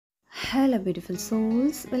Hello beautiful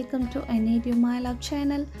souls, welcome to I Need You My Love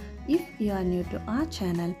channel. If you are new to our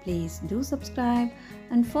channel, please do subscribe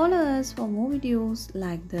and follow us for more videos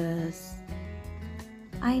like this.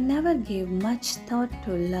 I never gave much thought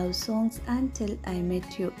to love songs until I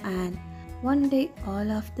met you, and one day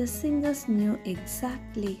all of the singers knew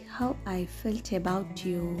exactly how I felt about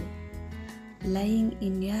you. Lying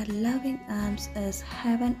in your loving arms is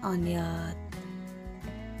heaven on earth.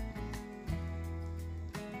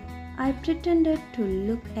 I pretended to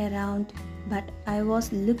look around, but I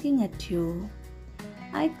was looking at you.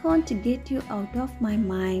 I can't get you out of my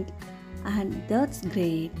mind, and that's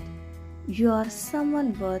great. You are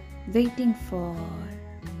someone worth waiting for.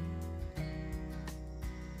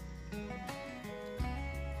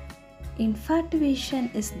 Infatuation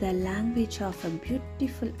is the language of a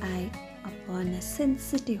beautiful eye upon a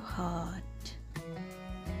sensitive heart.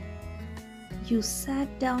 You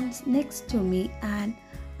sat down next to me and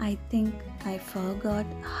I think I forgot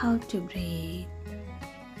how to breathe.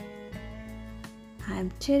 I am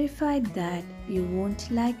terrified that you won't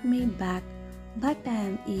like me back, but I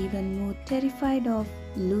am even more terrified of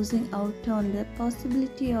losing out on the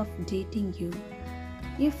possibility of dating you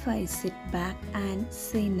if I sit back and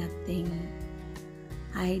say nothing.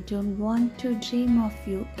 I don't want to dream of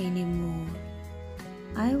you anymore.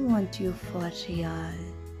 I want you for real.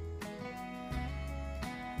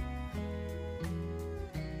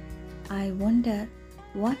 I wonder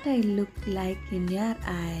what I look like in your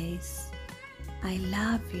eyes. I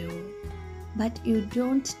love you, but you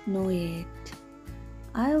don't know it.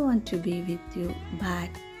 I want to be with you, but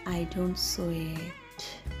I don't show it.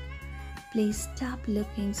 Please stop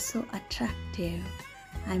looking so attractive.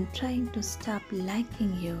 I'm trying to stop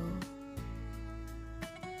liking you.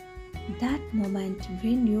 That moment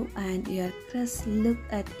when you and your crush look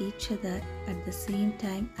at each other at the same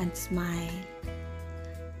time and smile.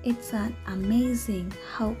 It's amazing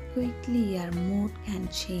how quickly your mood can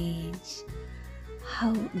change,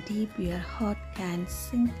 how deep your heart can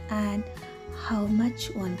sink, and how much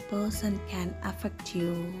one person can affect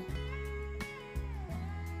you.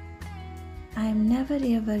 I'm never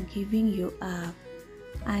ever giving you up.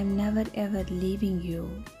 I'm never ever leaving you.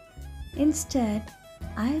 Instead,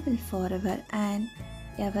 I will forever and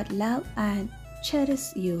ever love and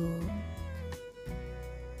cherish you.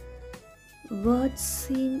 Words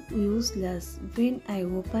seem useless when I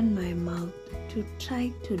open my mouth to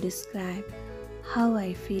try to describe how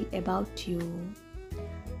I feel about you.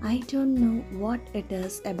 I don't know what it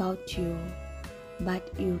is about you,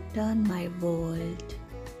 but you turn my world.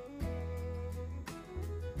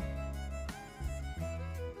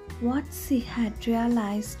 What she had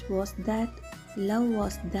realized was that love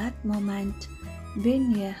was that moment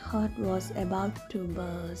when your heart was about to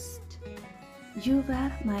burst. You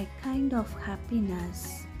were my kind of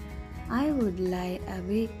happiness. I would lie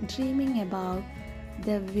awake dreaming about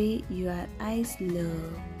the way your eyes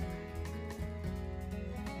look.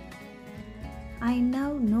 I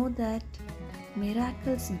now know that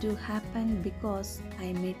miracles do happen because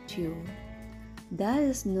I met you. There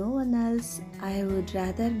is no one else I would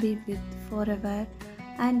rather be with forever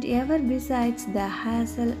and ever besides the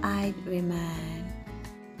hazel-eyed woman.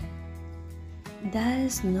 There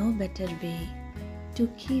is no better way to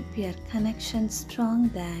keep your connection strong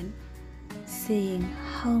than saying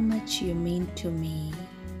how much you mean to me.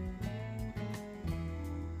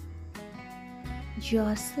 You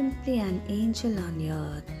are simply an angel on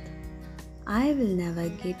earth. I will never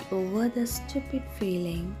get over the stupid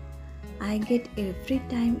feeling I get every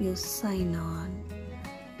time you sign on.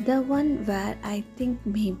 The one where I think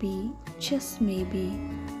maybe, just maybe,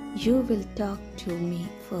 you will talk to me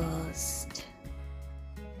first.